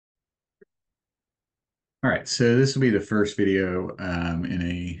All right, so this will be the first video in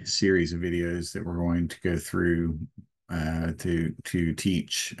a series of videos that we're going to go through to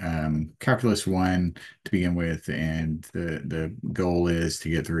teach Calculus 1 to begin with, and the goal is to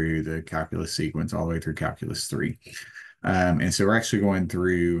get through the calculus sequence all the way through Calculus 3. And so we're actually going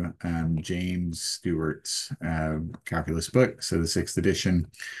through James Stewart's calculus book, so the 6th edition.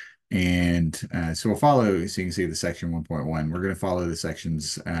 And so we'll follow, so you can see the section 1.1. We're going to follow the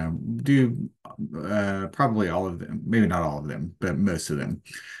sections, do probably all of them, maybe not all of them, but most of them.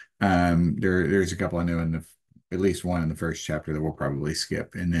 There's a couple I know in at least one in the first chapter that we'll probably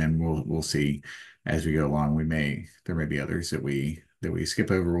skip, and then we'll see as we go along. There may be others that we skip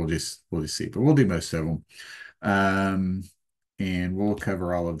over. We'll just see, but we'll do most of them. Um, and we'll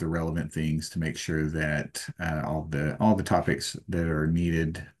cover all of the relevant things to make sure that all the topics that are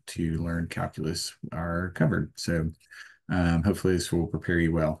needed to learn calculus are covered. So hopefully this will prepare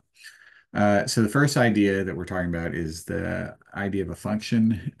you well. So the first idea that we're talking about is the idea of a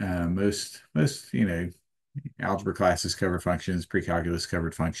function. Most algebra classes cover functions, pre-calculus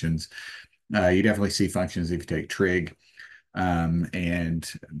covered functions. You definitely see functions if you take trig.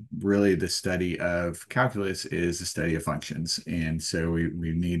 And really the study of calculus is the study of functions. And so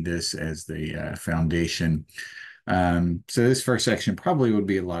we need this as the foundation. So this first section probably would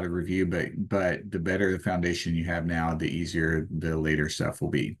be a lot of review, but the better the foundation you have now, the easier the later stuff will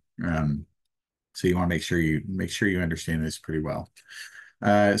be. So you want to make sure you understand this pretty well.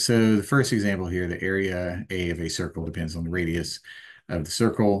 So the first example here, the area A of a circle depends on the radius of the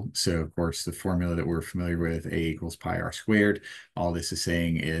circle. So of course, the formula that we're familiar with, A equals pi r squared. All this is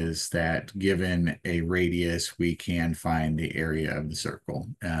saying is that given a radius, we can find the area of the circle.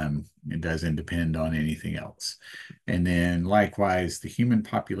 It doesn't depend on anything else. And then likewise, the human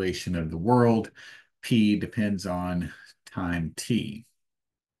population of the world, P depends on time T.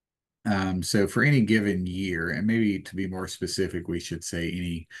 So for any given year, and maybe to be more specific, we should say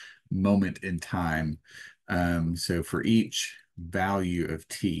any moment in time. So for each value of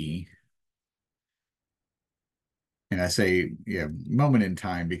t, and I say, yeah, moment in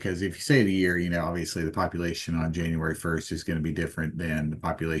time, because if you say the year, obviously the population on January 1st is going to be different than the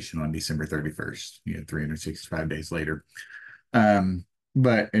population on December 31st, 365 days later. But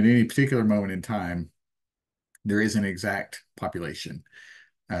at any particular moment in time, there is an exact population.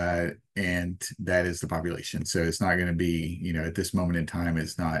 And that is the population. So it's not going to be, at this moment in time,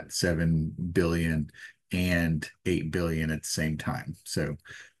 it's not 7 billion and 8 billion at the same time. So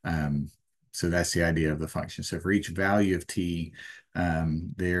that's the idea of the function. So for each value of t,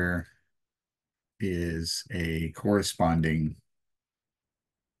 there is a corresponding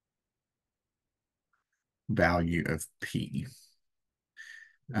value of p.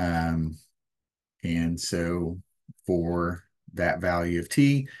 And so for that value of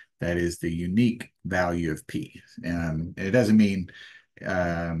t, that is the unique value of p. It doesn't mean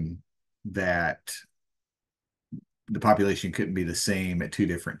that the population couldn't be the same at two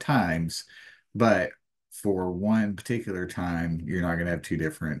different times, but for one particular time, you're not going to have two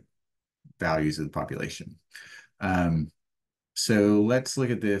different values of the population. So let's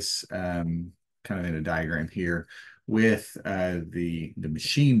look at this kind of in a diagram here with the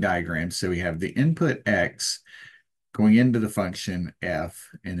machine diagram. So we have the input x going into the function f,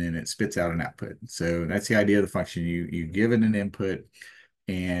 and then it spits out an output. So that's the idea of the function. You give it an input,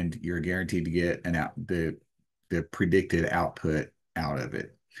 and you're guaranteed to get the predicted output out of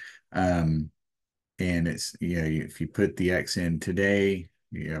it. And it's, if you put the x in today,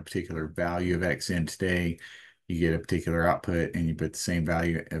 a particular value of x in today, you get a particular output, and you put the same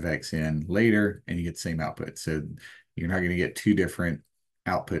value of x in later, and you get the same output. So you're not going to get two different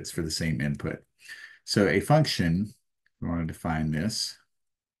outputs for the same input. So a function, we want to define this.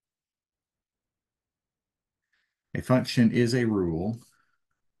 A function is a rule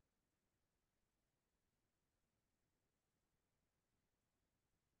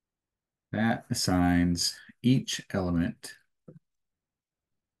that assigns each element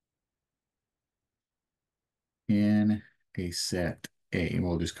in a set A,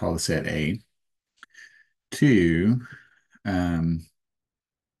 we'll just call the set A, to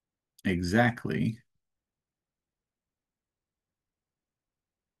exactly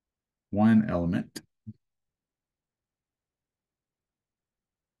one element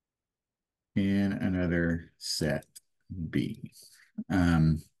in another set B.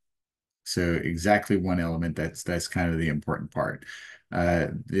 So exactly one element, that's kind of the important part.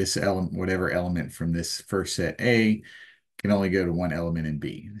 This element, whatever element from this first set A, can only go to one element in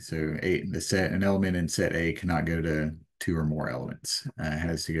B. So an element in set A cannot go to two or more elements. It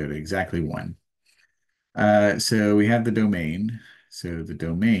has to go to exactly one. So we have the domain. So the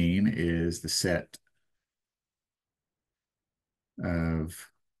domain is the set of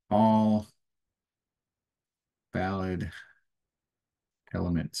all valid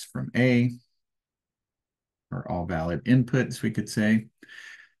elements from A, or all valid inputs, we could say.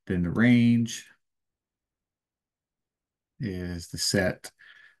 Then the range is the set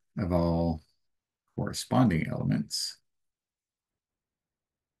of all corresponding elements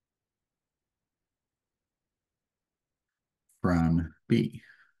from B.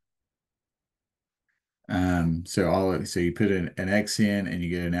 So you put an X in and you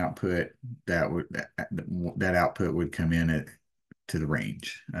get an output that output would come in to the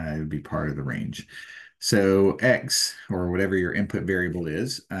range. It would be part of the range. So X, or whatever your input variable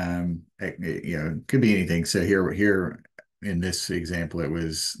is, it could be anything. So here in this example, it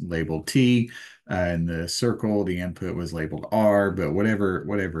was labeled T. In the circle, the input was labeled R, but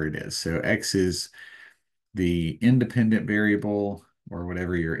whatever it is. So X is the independent variable, or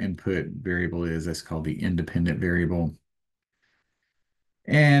whatever your input variable is, that's called the independent variable.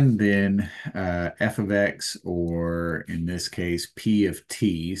 And then f of x, or in this case, p of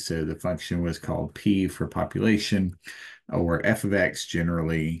t. So the function was called p for population, or f of x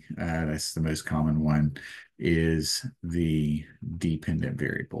generally, that's the most common one, is the dependent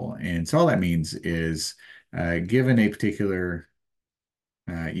variable. And so all that means is given a particular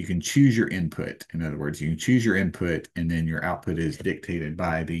you can choose your input. In other words, you can choose your input, and then your output is dictated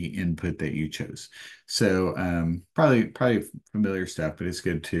by the input that you chose. So probably familiar stuff, but it's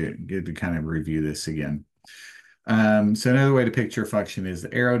good to kind of review this again. So another way to picture a function is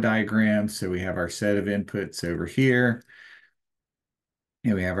the arrow diagram. So we have our set of inputs over here,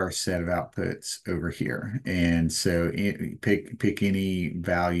 and we have our set of outputs over here. And so pick any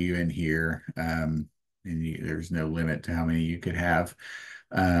value in here, and there's no limit to how many you could have.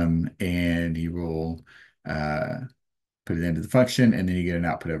 And you will put it into the function, and then you get an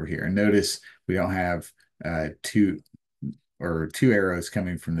output over here. And notice we don't have two arrows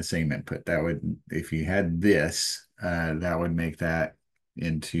coming from the same input. That would, if you had this, that would make that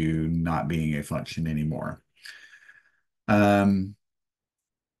into not being a function anymore.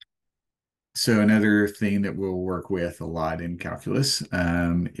 So another thing that we'll work with a lot in calculus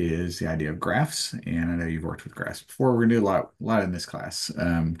is the idea of graphs. And I know you've worked with graphs before. We're gonna do a lot in this class.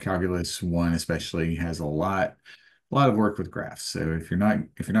 Calculus 1 especially has a lot of work with graphs. So if you're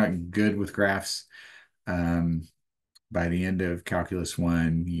not good with graphs, by the end of calculus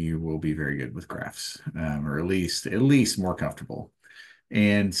 1, you will be very good with graphs, or at least more comfortable.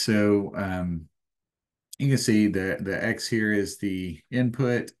 And so you can see the X here is the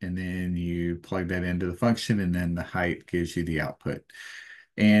input, and then you plug that into the function, and then the height gives you the output.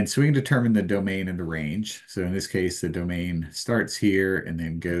 And so we can determine the domain and the range. So in this case, the domain starts here and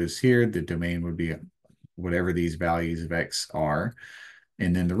then goes here. The domain would be whatever these values of X are.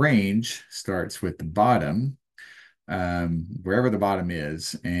 And then the range starts with the bottom, wherever the bottom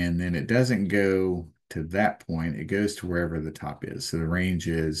is, and then it doesn't go to that point, it goes to wherever the top is. So the range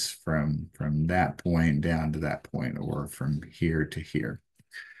is from that point down to that point, or from here to here.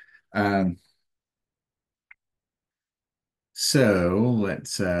 So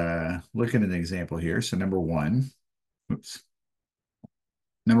let's look at an example here. So number one,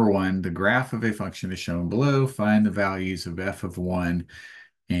 the graph of a function is shown below. Find the values of f of 1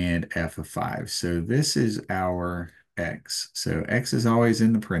 and f of 5. So this is our x. So x is always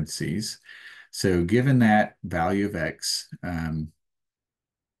in the parentheses. So given that value of x,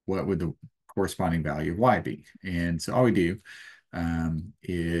 what would the corresponding value of y be? And so all we do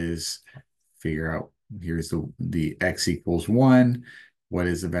is figure out, here's the x equals 1. What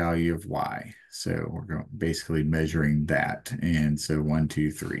is the value of y? So we're basically measuring that. And so 1, 2,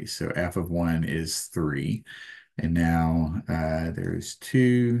 3. So f of 1 is 3. And now there's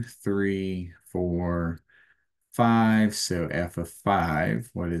 2, 3, 4, 5. So f of 5,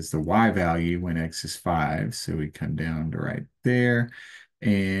 what is the y value when x is 5? So we come down to right there,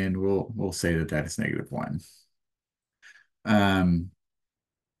 and we'll say that is -1.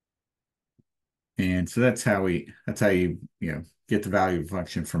 And so that's how you get the value of a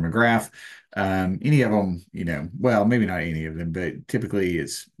function from a graph. Any of them, well, maybe not any of them, but typically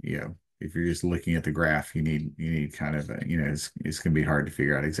it's, if you're just looking at the graph, you need kind of it's going to be hard to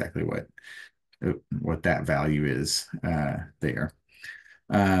figure out exactly what that value is there.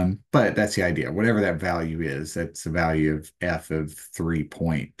 But that's the idea. Whatever that value is, that's the value of f of 3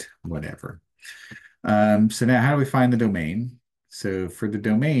 point whatever. So now how do we find the domain? So for the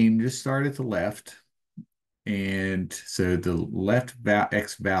domain, just start at the left. And so the left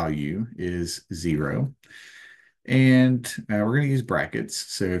x value is 0. And we're going to use brackets.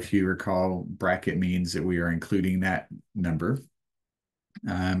 So if you recall, bracket means that we are including that number.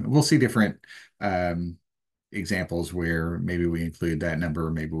 We'll see different examples where maybe we include that number,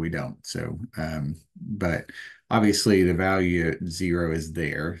 or maybe we don't. So, but obviously the value at 0 is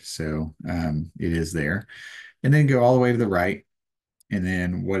there. So it is there. And then go all the way to the right. And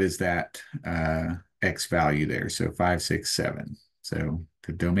then what is that X value there? So 5, 6, 7. So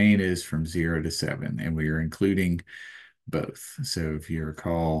the domain is from 0 to 7, and we are including both. So if you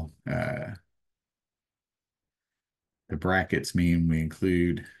recall, the brackets mean we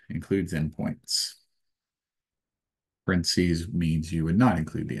includes endpoints. Parentheses means you would not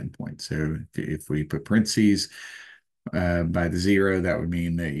include the endpoint. So if we put parentheses by the 0, that would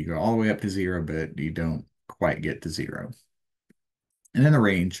mean that you go all the way up to 0, but you don't quite get to 0. And then the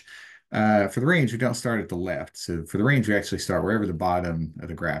range. For the range, we don't start at the left. So for the range, we actually start wherever the bottom of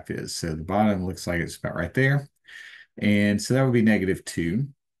the graph is. So the bottom looks like it's about right there. And so that would be -2.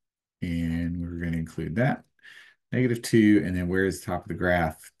 And we're going to include that. -2, and then where's the top of the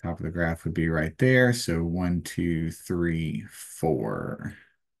graph? Top of the graph would be right there. So 1, 2, 3, 4.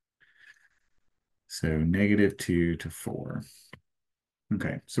 So -2 to 4.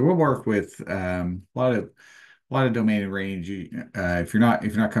 Okay, so we'll work with a lot of domain and range. If you're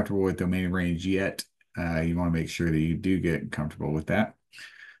not comfortable with domain and range yet, you want to make sure that you do get comfortable with that.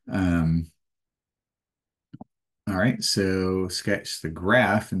 All right, so sketch the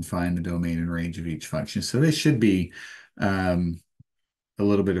graph and find the domain and range of each function. So this should be a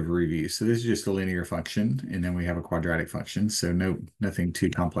little bit of a review. So this is just a linear function, and then we have a quadratic function. So nothing too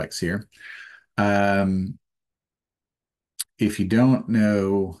complex here. If you don't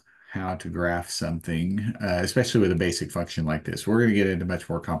know how to graph something, especially with a basic function like this, we're going to get into much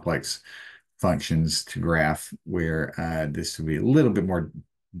more complex functions to graph where this would be a little bit more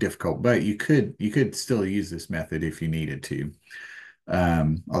difficult, but you could still use this method if you needed to.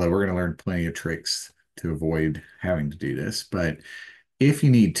 Although we're going to learn plenty of tricks to avoid having to do this. But if you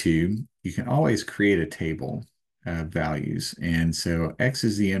need to, you can always create a table of values. And so X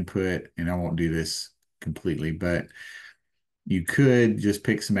is the input, and I won't do this completely, but you could just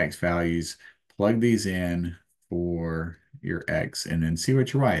pick some X values, plug these in for your X, and then see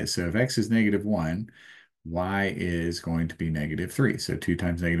what your Y is. So if X is -1, Y is going to be -3. So 2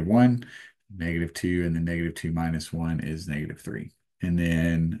 times -1, -2, and then -2 minus 1 is -3. And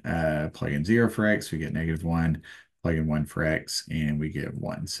then plug in 0 for X, we get -1, plug in 1 for X, and we get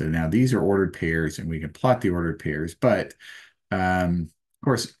 1. So now these are ordered pairs, and we can plot the ordered pairs. But of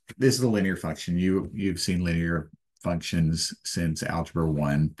course, this is a linear function. You've seen linear functions since Algebra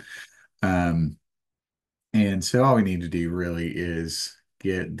 1. And so all we need to do really is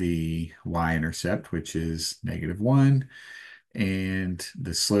get the y-intercept, which is -1, and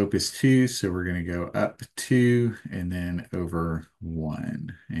the slope is 2, so we're going to go up 2 and then over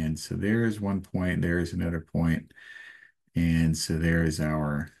 1. And so there's one point, there's another point, and so there is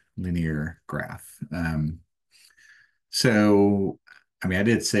our linear graph. So, I mean, I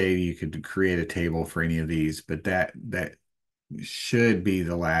did say you could create a table for any of these, but that should be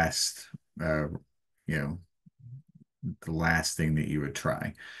the last, you know, the last thing that you would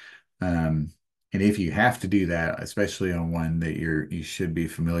try. And if you have to do that, especially on one that you should be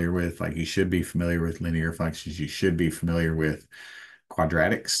familiar with, like you should be familiar with linear functions, you should be familiar with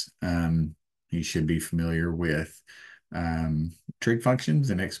quadratics, you should be familiar with trig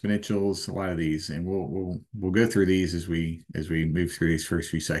functions and exponentials, a lot of these, and we'll go through these as we move through these first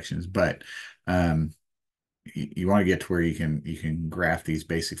few sections. But you want to get to where you can graph these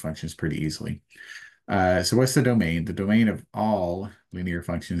basic functions pretty easily. So what's the domain? The domain of all linear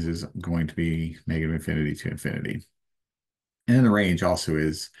functions is going to be -infinity to infinity. And then the range also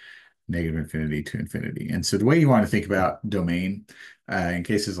is -infinity to infinity. And so the way you want to think about domain in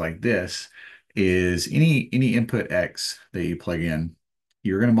cases like this is any input X that you plug in,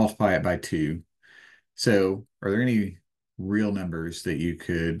 you're going to multiply it by 2. So are there any real numbers that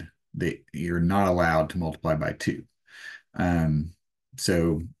you're not allowed to multiply by 2?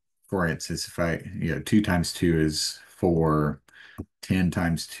 So for instance, if 2 times 2 is 4, 10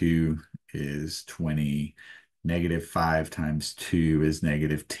 times 2 is 20, -5 times 2 is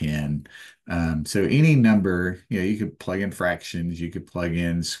 -10. So any number, you could plug in fractions, you could plug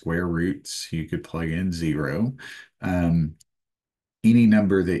in square roots, you could plug in 0. Any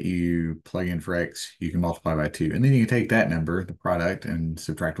number that you plug in for X, you can multiply by 2. And then you can take that number, the product, and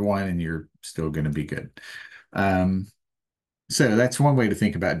subtract 1, and you're still going to be good. So that's one way to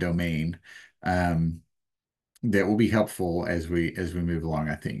think about domain. That will be helpful as we move along,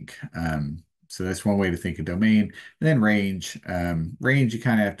 I think. So that's one way to think of domain. And then range. Range, you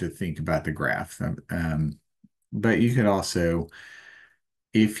kind of have to think about the graph. But you could also,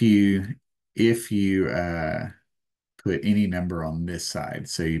 if you put any number on this side,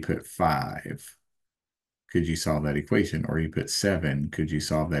 so you put 5, could you solve that equation? Or you put 7, could you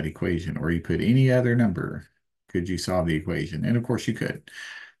solve that equation? Or you put any other number, could you solve the equation? And of course you could.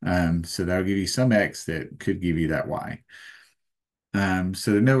 So that'll give you some x that could give you that y.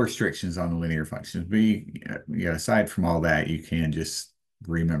 So there are no restrictions on the linear functions. But aside from all that, you can just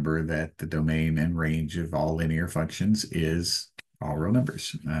remember that the domain and range of all linear functions is all real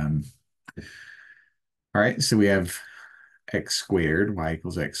numbers. All right, so we have x squared, y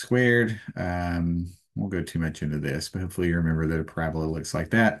equals x squared. Won't go too much into this, but hopefully you remember that a parabola looks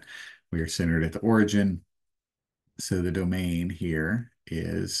like that. We are centered at the origin. So the domain here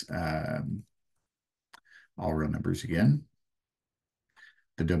is all real numbers again.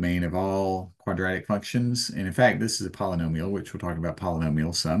 The domain of all quadratic functions. And in fact, this is a polynomial, which we'll talk about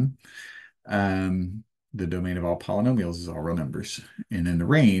polynomial some. The domain of all polynomials is all real numbers. And then the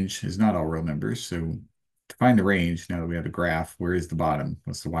range is not all real numbers. So to find the range, now that we have the graph, where is the bottom?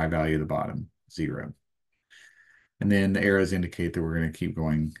 What's the y value of the bottom? 0. And then the arrows indicate that we're going to keep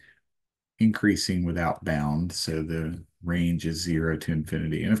going, increasing without bound. So the range is 0 to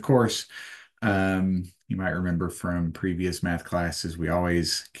infinity. And of course, you might remember from previous math classes, we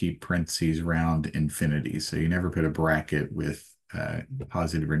always keep parentheses around infinity. So you never put a bracket with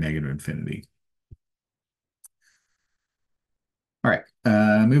positive or negative infinity. All right,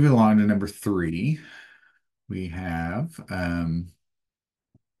 moving along to number 3, we have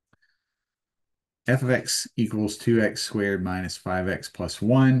f of x equals 2x squared minus 5x plus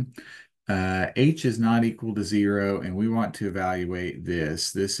 1. H is not equal to 0, and we want to evaluate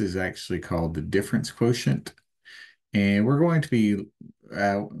this. This is actually called the difference quotient. And we're going to be,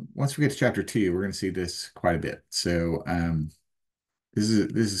 once we get to chapter 2, we're going to see this quite a bit. So this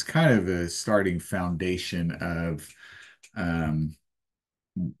is kind of a starting foundation of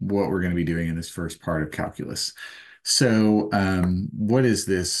what we're going to be doing in this first part of calculus. So what is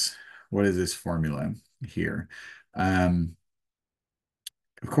this formula here? Of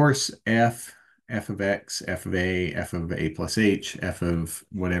course, f of x, f of a plus h, f of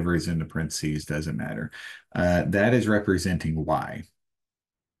whatever is in the parentheses doesn't matter. That is representing y.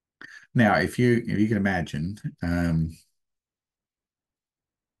 Now, if you can imagine,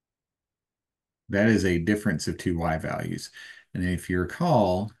 that is a difference of two y values. And if you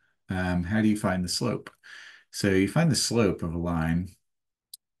recall, how do you find the slope? So you find the slope of a line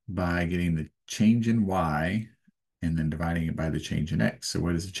by getting the change in y and then dividing it by the change in x. So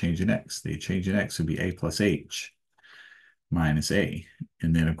what is the change in x? The change in x would be a plus h minus a.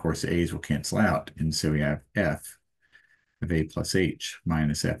 And then, of course, the a's will cancel out. And so we have f of a plus h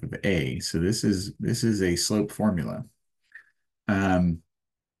minus f of a. So this is a slope formula.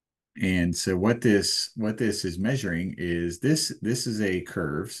 And so what this is measuring is this is a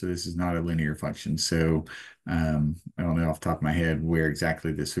curve. So this is not a linear function. So I don't know off the top of my head where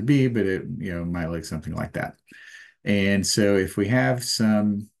exactly this would be, but it might look something like that. And so if we have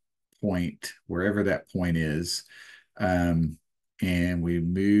some point, wherever that point is, and we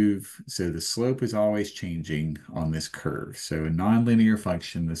move, so the slope is always changing on this curve. So a nonlinear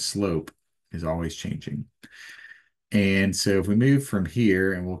function, the slope is always changing. And so if we move from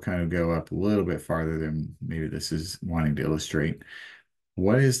here, and we'll kind of go up a little bit farther than maybe this is wanting to illustrate,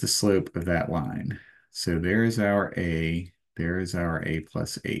 what is the slope of that line? So there is our a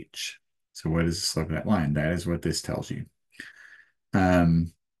plus h. So what is the slope of that line? That is what this tells you.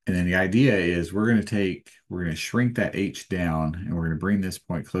 And then the idea is we're going to shrink that h down, and we're going to bring this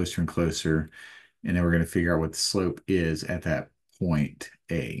point closer and closer, and then we're going to figure out what the slope is at that point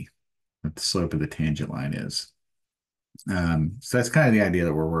A, what the slope of the tangent line is. So that's kind of the idea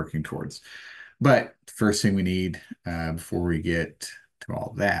that we're working towards. But the first thing we need before we get to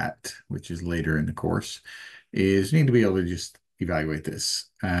all that, which is later in the course, is we need to be able to just evaluate this.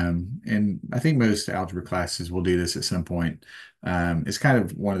 And I think most algebra classes will do this at some point. It's kind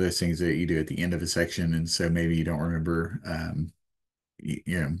of one of those things that you do at the end of a section, and so maybe you don't remember.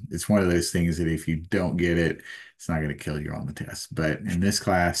 It's one of those things that if you don't get it, it's not going to kill you on the test. But in this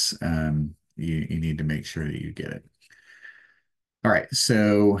class, you need to make sure that you get it. All right,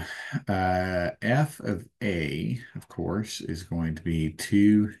 so f of a, of course, is going to be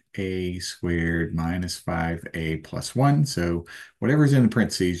 2a squared minus 5a plus 1. So whatever's in the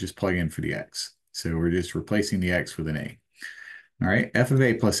parentheses, just plug in for the x. So we're just replacing the x with an a. All right, f of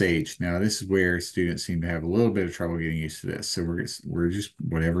a plus h. Now, this is where students seem to have a little bit of trouble getting used to this. So we're just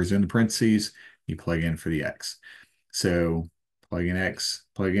whatever's in the parentheses, you plug in for the x. So plug in x,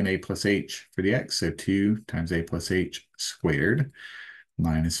 plug in a plus h for the x. So 2 times a plus h squared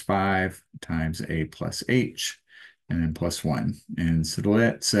minus 5 times a plus h, and then plus 1. And so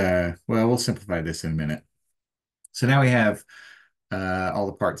let's, well, we'll simplify this in a minute. So now we have all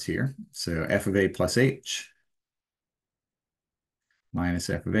the parts here. So f of a plus h minus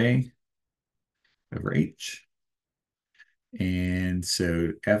f of a over h. And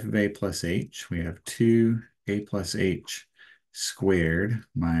so f of a plus h, we have 2a plus h squared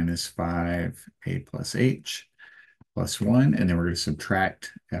minus 5a plus h plus 1. And then we're going to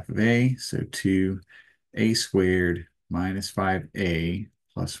subtract f of a. So 2a squared minus 5a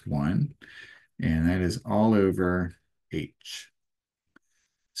plus 1. And that is all over h.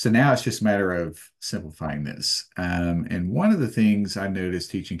 So now it's just a matter of simplifying this. And one of the things I've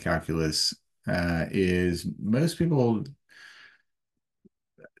noticed teaching calculus is most people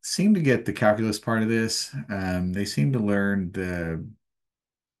seem to get the calculus part of this. They seem to learn the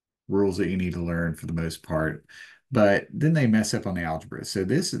rules that you need to learn for the most part, but then they mess up on the algebra. So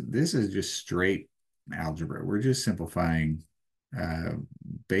this is just straight algebra. We're just simplifying uh,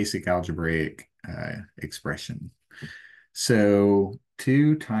 basic algebraic expression. So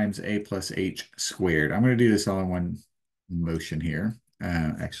 2 times a plus h squared. I'm going to do this all in one motion here.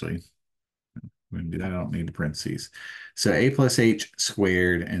 Actually, I'm going to do that. I don't need the parentheses. So a plus h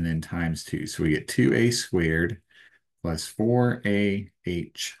squared and then times 2. So we get 2a squared plus 4ah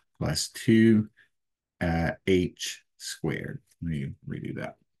plus 2h squared. Let me redo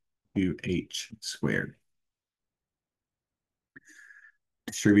that. 2h squared.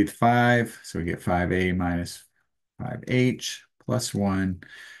 Distribute 5. So we get 5a minus 5h plus 1.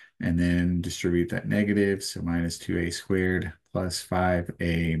 And then distribute that negative. So minus 2a squared plus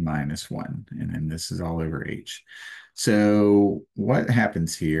 5a minus 1. And then this is all over h. So what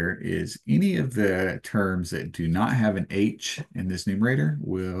happens here is any of the terms that do not have an h in this numerator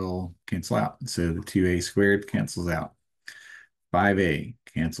will cancel out. So the 2a squared cancels out. 5a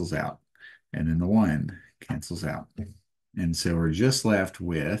cancels out. And then the 1 cancels out. And so we're just left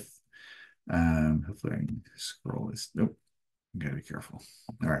with, hopefully I can scroll this. Nope, gotta be careful.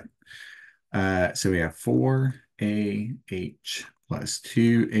 All right. So we have 4ah plus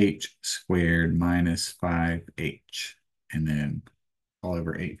 2h squared minus 5h, and then all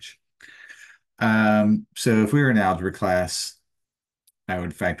over h. So if we were in algebra class, I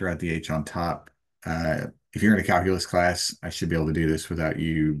would factor out the h on top. If you're in a calculus class, I should be able to do this without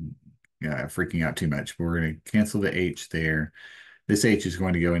you freaking out too much. But we're going to cancel the h there. This h is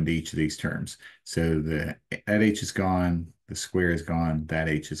going to go into each of these terms. So that h is gone, the square is gone, that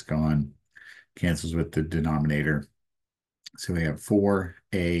h is gone, cancels with the denominator. So we have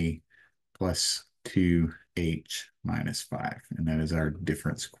 4a plus 2h minus 5, and that is our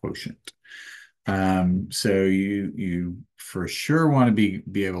difference quotient. So you for sure want to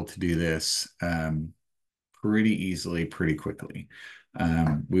be able to do this pretty easily, pretty quickly.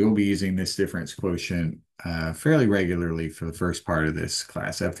 We will be using this difference quotient fairly regularly for the first part of this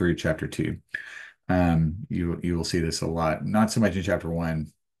class, up through chapter 2. You will see this a lot, not so much in chapter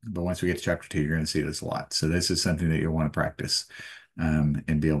 1, but once we get to chapter 2, you're going to see this a lot. So this is something that you'll want to practice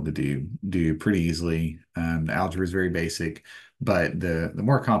and be able to do pretty easily. The algebra is very basic, but the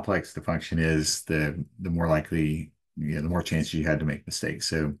more complex the function is, the more likely, the more chances you had to make mistakes.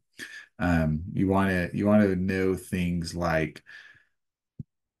 So you want to know things like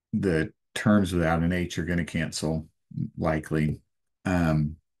the terms without an h are going to cancel likely,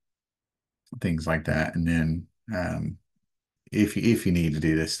 things like that. And then if you need to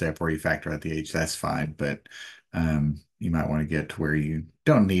do this step where you factor out the h, that's fine. But you might want to get to where you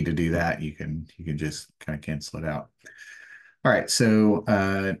don't need to do that. You can just kind of cancel it out. All right, so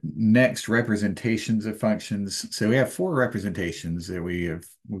next, representations of functions. So we have 4 representations that we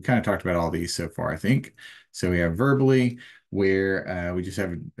kind of talked about all these so far, I think. So we have verbally, where we just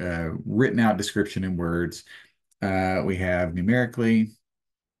have a written out description in words. We have numerically,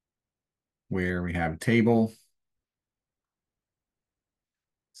 where we have a table.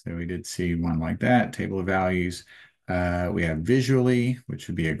 So we did see one like that, table of values. We have visually, which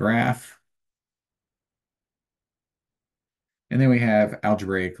would be a graph. And then we have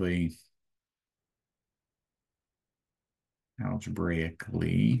algebraically,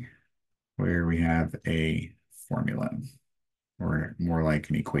 where we have a formula, or more like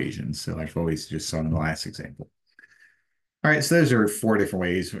an equation. So like what we just saw in the last example. All right, so those are 4 different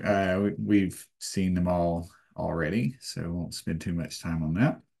ways. We've seen them all already, so we won't spend too much time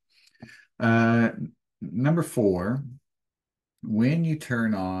on that. Number 4, when you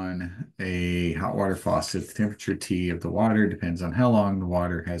turn on a hot water faucet, the temperature T of the water depends on how long the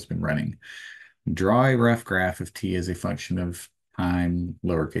water has been running. Draw a rough graph of T as a function of time,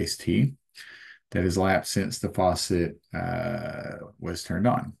 lowercase t, that has elapsed since the faucet was turned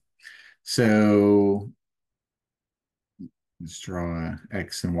on. So let's draw a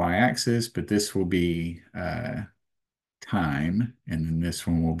X and Y axis, but this will be time, and then this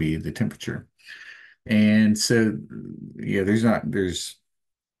one will be the temperature. And so, yeah, there's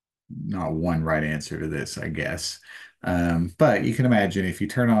not one right answer to this, I guess. But you can imagine if you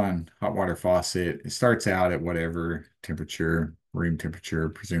turn on hot water faucet, it starts out at whatever temperature, room temperature,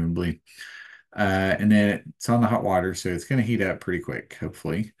 presumably. And then it's on the hot water, so it's going to heat up pretty quick,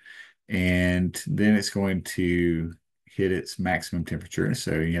 hopefully. And then it's going to hit its maximum temperature.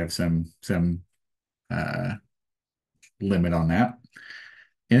 So you have some uh, limit on that.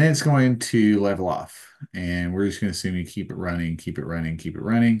 And then it's going to level off. And we're just going to assume you keep it running, keep it running, keep it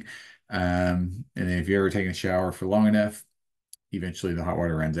running. And then if you ever taken a shower for long enough, eventually the hot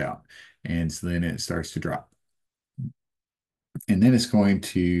water runs out. And so then it starts to drop. And then it's going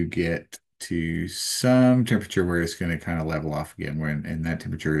to get to some temperature where it's going to kind of level off again, and that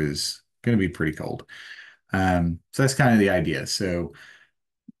temperature is going to be pretty cold. So that's kind of the idea. So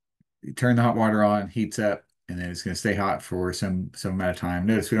you turn the hot water on, heats up, and then it's going to stay hot for some amount of time.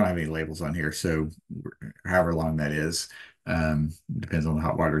 Notice we don't have any labels on here, so however long that is, depends on the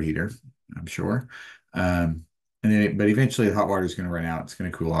hot water heater, I'm sure. But eventually the hot water is going to run out. It's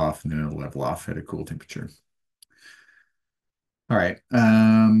going to cool off, and then it'll level off at a cool temperature. All right.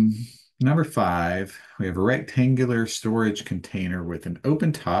 Number 5, we have a rectangular storage container with an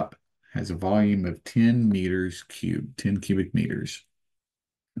open top, has a volume of 10 meters cubed, 10 cubic meters.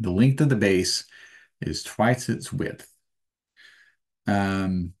 The length of the base is twice its width.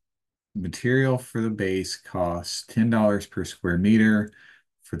 Material for the base costs $10 per square meter.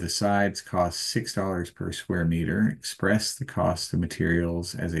 For the sides costs $6 per square meter. Express the cost of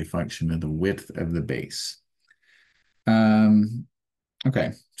materials as a function of the width of the base.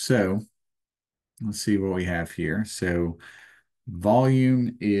 Okay, so let's see what we have here. So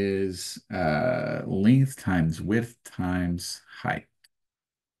volume is length times width times height.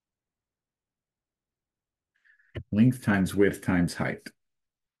 Length times width times height.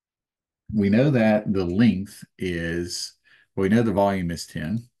 We know that the length is, well, we know the volume is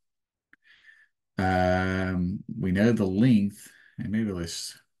 10. We know the length, and maybe we'll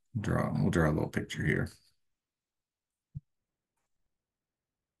draw a little picture here.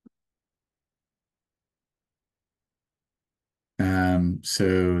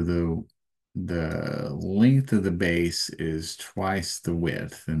 So the length of the base is twice the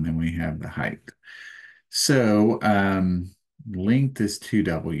width, and then we have the height. So length is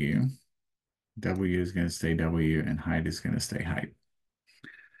 2W. W is going to stay W, and height is going to stay height.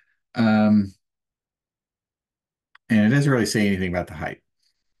 And it doesn't really say anything about the height.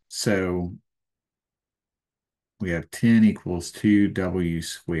 So we have 10 equals 2W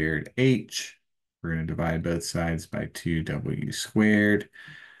squared H. We're going to divide both sides by 2W squared.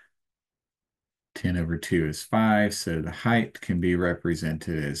 10 over 2 is 5, so the height can be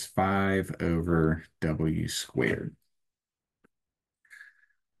represented as 5 over W squared.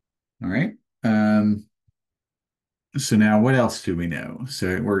 All right. So now what else do we know?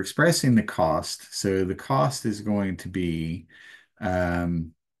 So we're expressing the cost. So the cost is going to be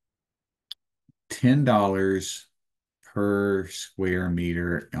 $10 per square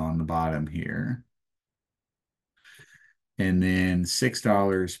meter on the bottom here. And then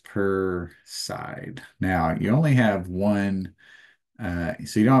 $6 per side. Now you only have one,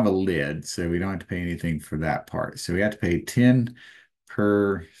 so you don't have a lid, so we don't have to pay anything for that part. So we have to pay 10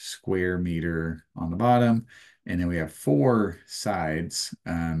 per square meter on the bottom. And then we have 4 sides.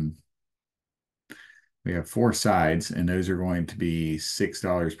 We have 4 sides, and those are going to be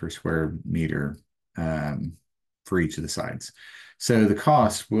 $6 per square meter for each of the sides. So the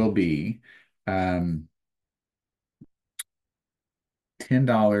cost will be $10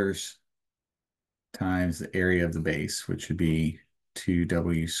 times the area of the base, which would be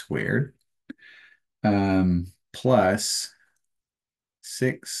 2W squared, plus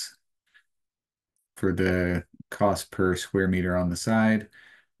 6 for the cost per square meter on the side.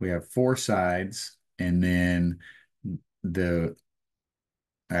 We have 4 sides, and then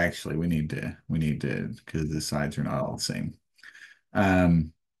actually we need to because the sides are not all the same.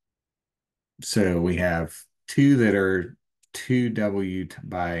 So we have 2 that are 2W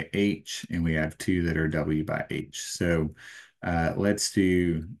by H, and we have 2 that are W by H. So let's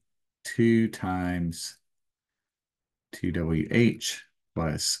do 2 times 2WH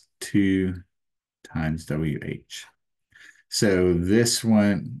plus 2 times WH. So this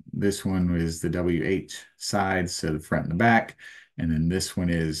one was the WH side, so the front and the back, and then this one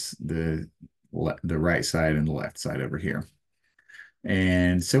is the right side and the left side over here.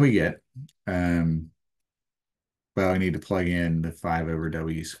 And so we get, well, we need to plug in the 5 over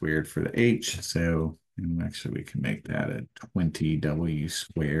W squared for the H. So actually we can make that a 20W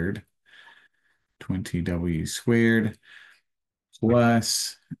squared. 20W squared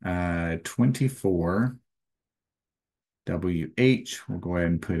plus 24 WH. We'll go ahead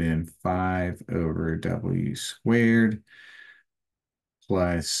and put in 5 over W squared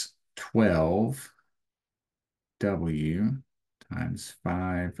plus 12 W times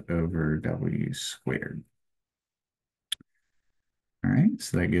 5 over W squared. All right,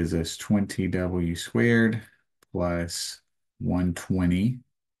 so that gives us 20W squared plus 120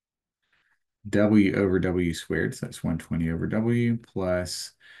 W over W squared. So that's 120 over W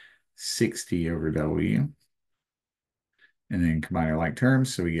plus 60 over W. And then combine our like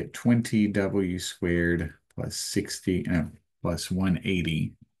terms. So we get 20W squared plus 60, plus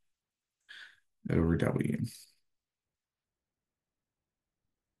 180 over W.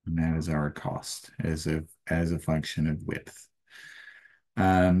 And that is our cost as a function of width.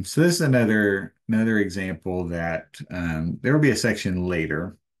 So this is another example that there will be a section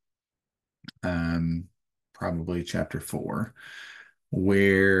later, probably chapter 4,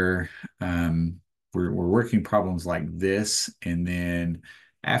 where we're working problems like this, and then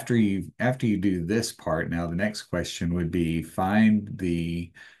after you do this part, now the next question would be find the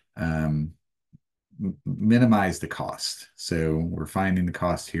minimize the cost. So we're finding the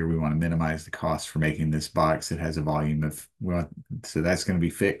cost here. We want to minimize the cost for making this box that has a volume of, well, so that's going to be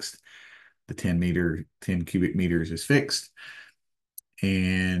fixed. The 10 cubic meters is fixed.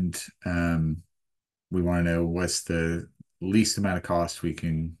 And we want to know what's the least amount of cost we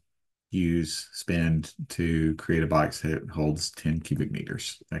can spend to create a box that holds 10 cubic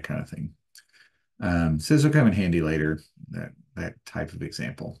meters, that kind of thing. So this will come in handy later, that type of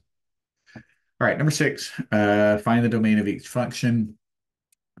example. All right, number 6, find the domain of each function.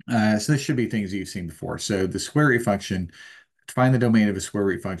 So this should be things you've seen before. So the square root function, to find the domain of a square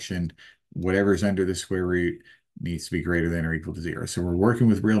root function, whatever's under the square root needs to be greater than or equal to 0. So we're working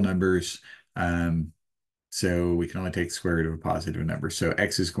with real numbers. So we can only take the square root of a positive number. So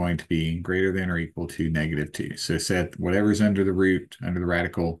x is going to be greater than or equal to -2. So set whatever's under the root, under the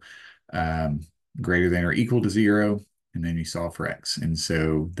radical, greater than or equal to 0, and then you solve for x. And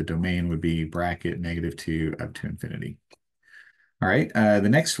so the domain would be bracket -2 up to infinity. All right, the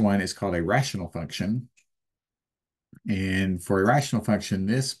next one is called a rational function. And for a rational function,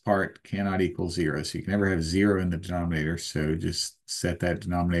 this part cannot equal 0. So you can never have 0 in the denominator. So just set that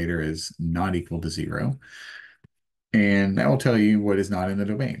denominator as not equal to 0. And that will tell you what is not in the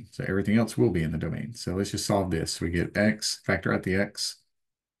domain. So everything else will be in the domain. So let's just solve this. We get x, factor out the x.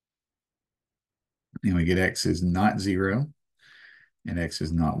 And we get x is not 0. And x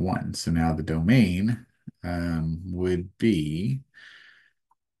is not 1. So now the domain would be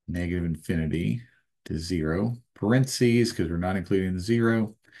 -infinity to 0, parentheses, because we're not including the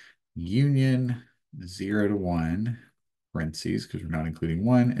 0, union 0 to 1, parentheses, because we're not including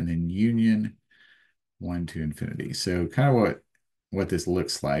 1, and then union 1 to infinity. So kind of what this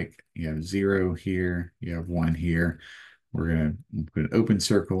looks like. You have 0 here, you have 1 here. We're going to put an open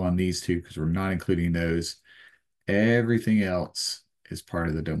circle on these two because we're not including those. Everything else is part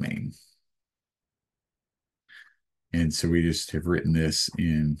of the domain. And so we just have written this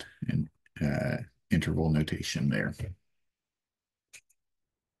in interval notation there.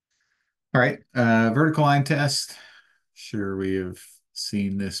 All right, vertical line test. Sure, we have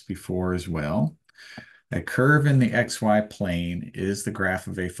seen this before as well. A curve in the xy plane is the graph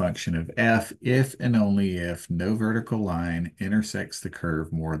of a function of f if and only if no vertical line intersects the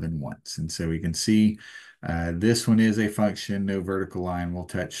curve more than once. And so we can see this one is a function, no vertical line will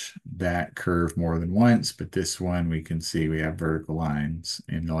touch that curve more than once, but this one we can see we have vertical lines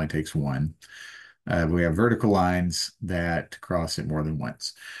and it only takes one. We have vertical lines that cross it more than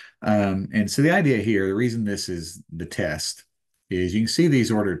once. And so the idea here, the reason this is the test is you can see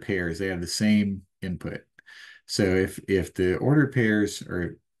these ordered pairs, they have the same input. So if the ordered pairs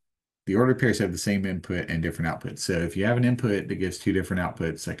have the same input and different outputs. So if you have an input that gives two different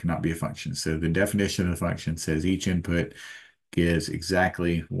outputs, that cannot be a function. So the definition of the function says each input gives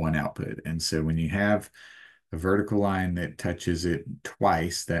exactly one output. And so when you have a vertical line that touches it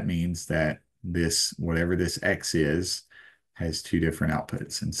twice, that means that whatever this x is, has two different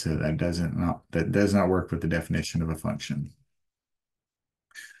outputs. And so that does not work with the definition of a function.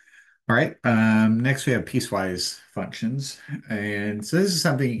 All right, next we have piecewise functions. And so this is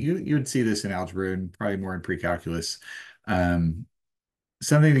something you would see this in algebra and probably more in pre-calculus. Something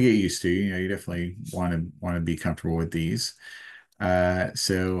to get used to. You definitely want to be comfortable with these.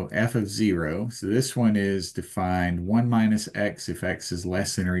 So f of 0. So this one is defined 1 minus x if x is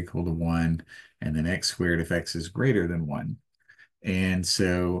less than or equal to 1, and then x squared if x is greater than 1. And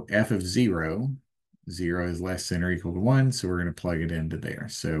so f of 0 is less than or equal to 1, so we're going to plug it into there.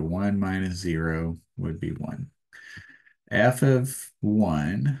 So 1 minus 0 would be 1. f of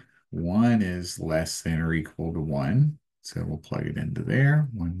 1 is less than or equal to 1. So we'll plug it into there.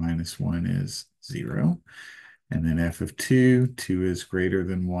 1 minus 1 is 0. And then f of 2 is greater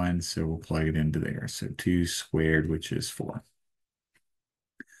than 1, so we'll plug it into there. So 2 squared, which is 4.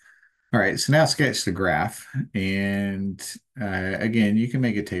 All right, so now sketch the graph. And again, you can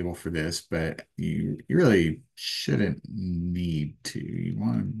make a table for this, but you really shouldn't need to. You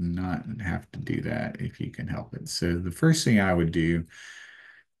want to not have to do that if you can help it. So the first thing I would do,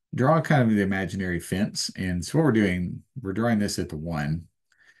 draw kind of the imaginary fence. And so what we're doing, we're drawing this at the 1.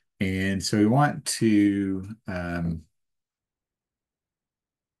 And so we want to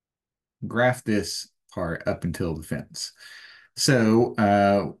graph this part up until the fence. So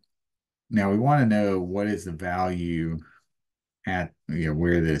now we want to know what is the value at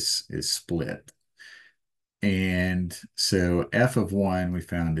where this is split. And so f of 1 we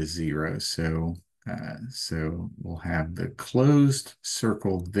found is 0. So we'll have the closed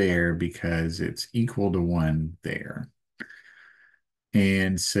circle there because it's equal to 1 there.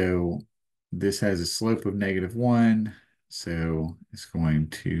 And so this has a slope of -1. So it's going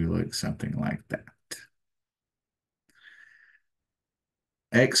to look something like that.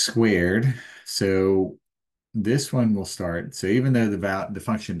 X squared. So this one will start. So even though the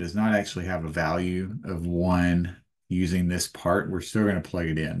function does not actually have a value of 1 using this part, we're still going to plug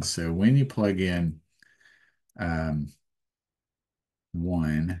it in. So when you plug in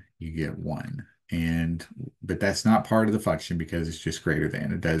 1, you get 1. But that's not part of the function because it's just greater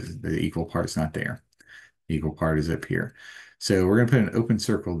than. It does, the equal part's not there. The equal part is up here. So we're going to put an open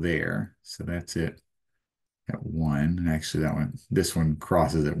circle there. So that's it at 1. And actually this one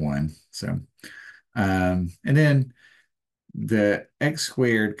crosses at 1. So and then the x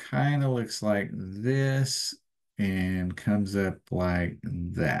squared kind of looks like this and comes up like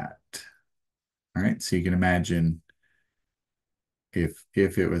that. All right, so you can imagine if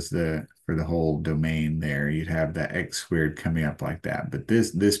it was for the whole domain there, you'd have that x squared coming up like that. But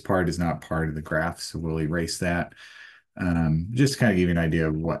this part is not part of the graph, so we'll erase that. Just to kind of give you an idea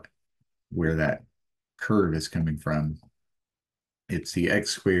of where that curve is coming from. It's the x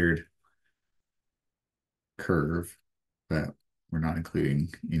squared curve, but we're not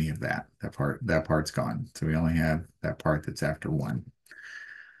including any of that. That part's gone. So we only have that part that's after 1.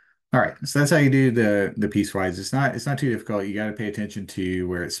 All right, so that's how you do the piecewise. It's not too difficult. You got to pay attention to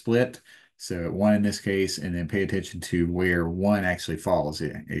where it's split. So 1 in this case, and then pay attention to where 1 actually falls.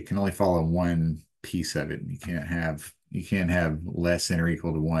 It can only fall on one piece of it. You can't have less than or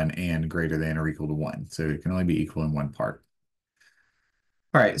equal to 1 and greater than or equal to 1. So it can only be equal in one part.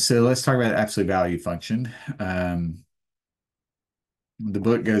 All right, so let's talk about the absolute value function. The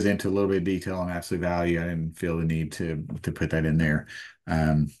book goes into a little bit of detail on absolute value. I didn't feel the need to put that in there.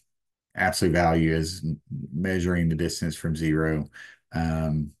 Absolute value is measuring the distance from 0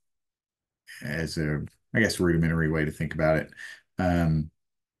 as I guess, rudimentary way to think about it.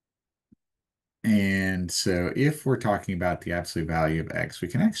 And so if we're talking about the absolute value of x, we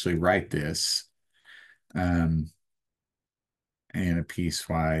can actually write this in a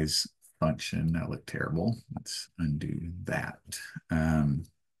piecewise function. That looked terrible. Let's undo that.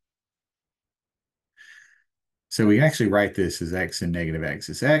 So we can actually write this as x and negative x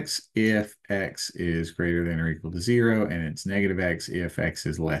is x if x is greater than or equal to 0, and it's negative x if x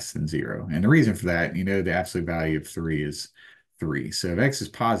is less than 0. And the reason for that, the absolute value of 3 is 3. So if x is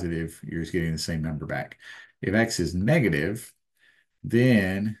positive, you're just getting the same number back. If x is negative,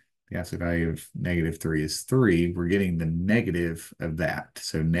 then the absolute value of -3 is 3. We're getting the negative of that.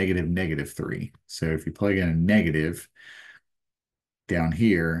 So -3. So if you plug in a negative down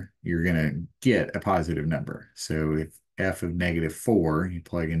here, you're going to get a positive number. So if f of -4, you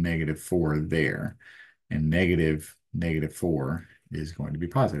plug in -4 there, and -4 is going to be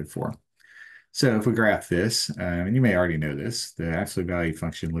 +4. So if we graph this, and you may already know this, the absolute value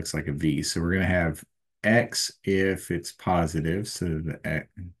function looks like a V. So we're going to have x if it's positive. So the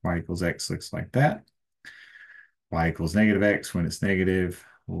y equals x looks like that. Y equals -x when it's negative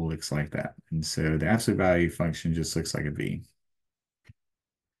looks like that. And so the absolute value function just looks like a V.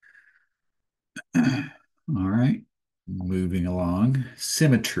 All right, moving along.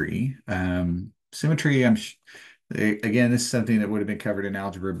 Symmetry. Symmetry, again, this is something that would have been covered in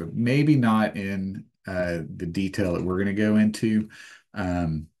algebra, but maybe not in the detail that we're going to go into.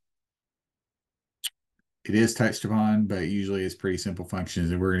 It is touched upon, but usually it's pretty simple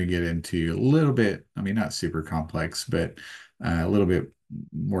functions, and we're going to get into a little bit, I mean, not super complex, but a little bit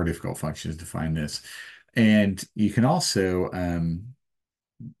more difficult functions to find this. And you can also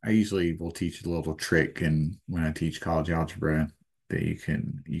I usually will teach a little trick, and when I teach college algebra, that you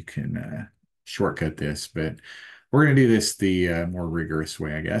can shortcut this. But We're going to do this the more rigorous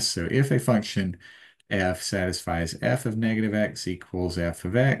way, I guess. So if a function f satisfies f of negative x equals f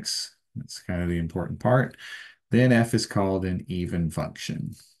of x, that's kind of the important part, then f is called an even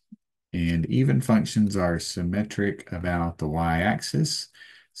function. And even functions are symmetric about the y-axis.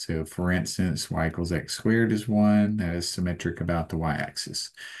 So for instance, y equals x squared is 1. That is symmetric about the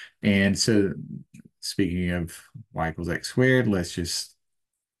y-axis. And so speaking of y equals x squared, let's just,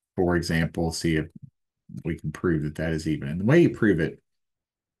 for example, see if we can prove that that is even. And the way you prove it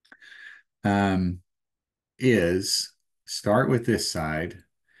um, is start with this side,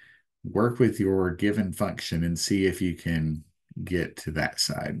 work with your given function and see if you can get to that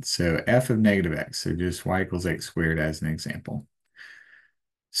side. So f of negative x, so just y equals x squared as an example.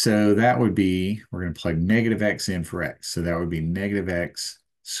 So that would be, we're going to plug negative x in for x. So that would be negative x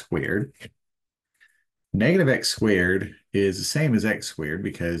squared. Negative x squared is the same as x squared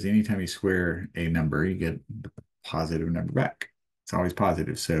because anytime you square a number, you get the positive number back. It's always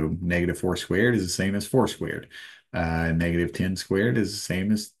positive. So negative 4 squared is the same as 4 squared. Negative 10 squared is the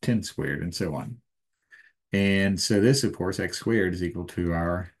same as 10 squared, and so on. And so this, of course, x squared is equal to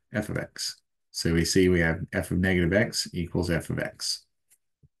our f of x. So we see we have f of negative x equals f of x.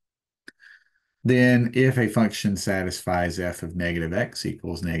 Then if a function satisfies f of negative x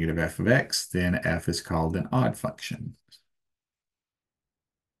equals negative f of x, then f is called an odd function.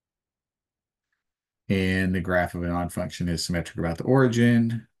 And the graph of an odd function is symmetric about the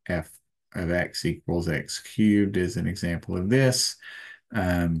origin. F of x equals x cubed is an example of this.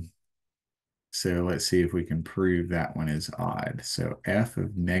 So let's see if we can prove that one is odd. So f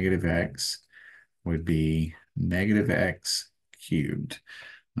of negative x would be negative x cubed.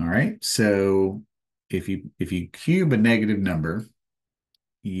 All right. So if you cube a negative number,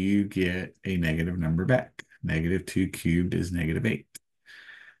 you get a negative number back. Negative 2 cubed is negative 8.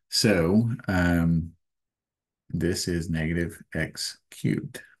 So this is negative x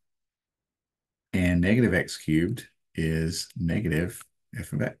cubed. And negative x cubed is negative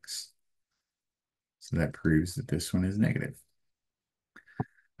f of x. So that proves that this one is negative.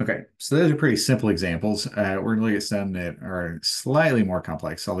 Okay, so those are pretty simple examples. We're going to look at some that are slightly more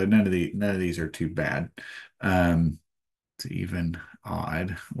complex, although none of these are too bad. It's even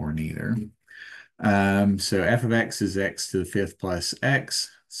odd or neither. So f of x is x to the fifth plus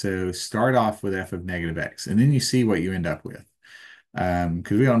x. So start off with f of negative x, and then you see what you end up with.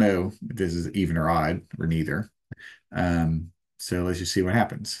 Because we don't know if this is even or odd or neither. So let's just see what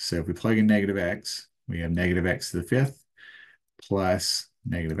happens. So if we plug in negative x, we have negative x to the fifth plus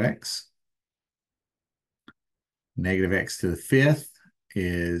negative x. Negative x to the fifth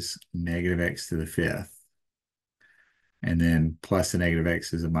is negative x to the fifth. And then plus the negative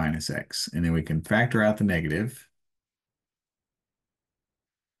x is a minus x. And then we can factor out the negative.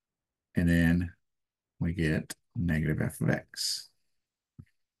 And then we get negative f of x.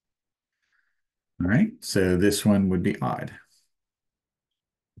 All right, so this one would be odd.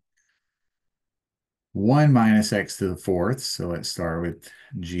 1 minus x to the fourth. So let's start with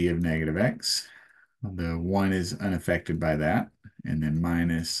g of negative x. The 1 is unaffected by that. And then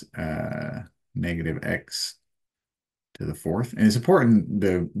minus negative x to the fourth. And it's important,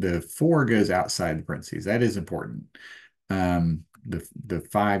 the 4 goes outside the parentheses. That is important. The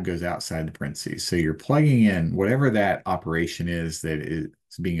 5 goes outside the parentheses. So you're plugging in whatever that operation is that is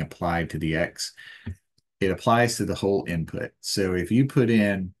being applied to the x. It applies to the whole input. So if you put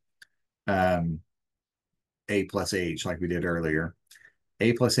in a plus h like we did earlier,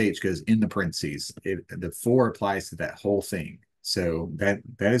 a plus h goes in the parentheses. The 4 applies to that whole thing. So that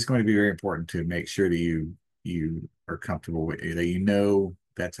is going to be very important to make sure that you are comfortable with that. You know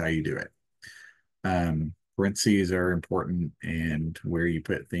that's how you do it. Parentheses are important, and where you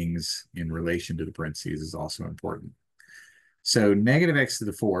put things in relation to the parentheses is also important. So negative x to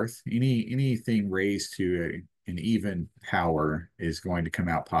the fourth, anything raised to an even power is going to come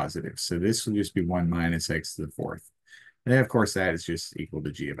out positive. So this will just be 1 minus x to the fourth. And then, of course, that is just equal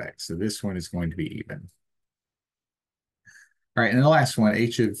to g of x. So this one is going to be even. All right, and the last one,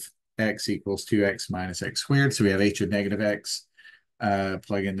 h of x equals 2x minus x squared. So we have h of negative x.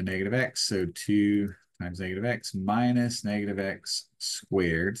 Plug in the negative x. So 2 times negative x minus negative x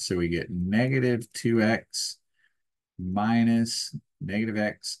squared. So we get negative 2x minus negative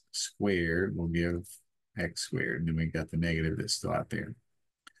x squared will give x squared. And then we got the negative that's still out there.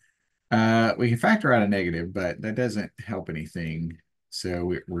 We can factor out a negative, but that doesn't help anything.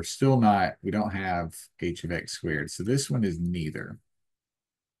 So we're still not, we don't have h of x squared. So this one is neither.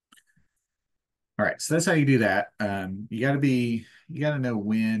 All right, so that's how you do that. You got to know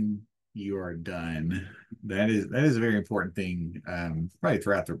when you are done. That is a very important thing, probably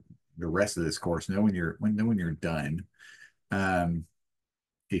throughout the the rest of this course, know when you're done. Um,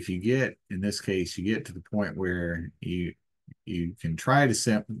 if you get, in this case, you get to the point where you can try to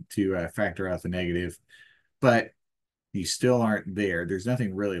factor out the negative, but you still aren't there. There's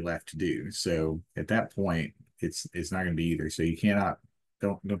nothing really left to do. So at that point, it's not going to be either. So you cannot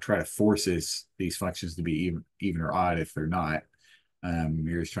don't try to force these functions to be even or odd if they're not.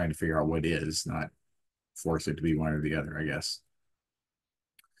 You're just trying to figure out what is, not force it to be one or the other, I guess.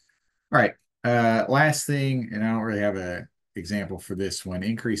 All right. Last thing, and I don't really have a example for this one,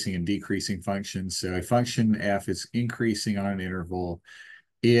 increasing and decreasing functions. So a function f is increasing on an interval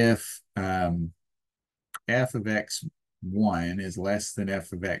if f of x1 is less than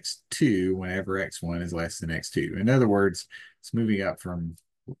f of x2 whenever x1 is less than x2. In other words, it's moving up from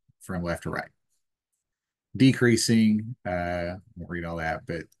left to right. Decreasing, won't read all that,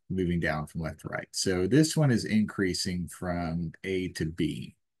 but moving down from left to right. So this one is increasing from A to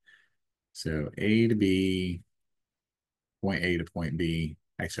B. So A to B, point A to point B.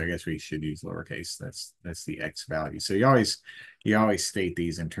 Actually, I guess we should use lowercase. That's the x value. So you always state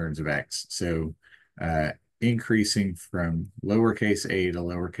these in terms of x. So increasing from lowercase a to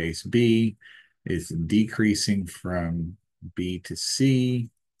lowercase b is decreasing from B to C.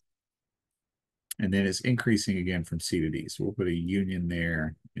 And then it's increasing again from C to D. So we'll put a union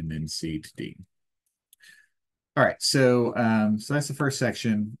there and then C to D. All right, so so that's the first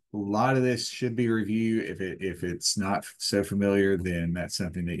section. A lot of this should be review. If it's not so familiar, then that's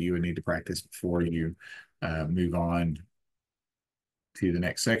something that you would need to practice before you move on to the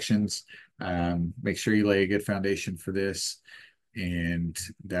next sections. Make sure you lay a good foundation for this, and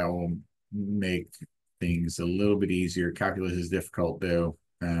that will make things a little bit easier. Calculus is difficult though,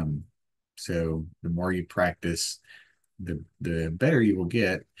 so the more you practice, the better you will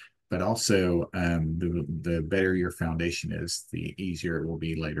get. But also, the better your foundation is, the easier it will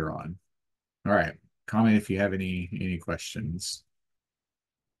be later on. All right, comment if you have any questions.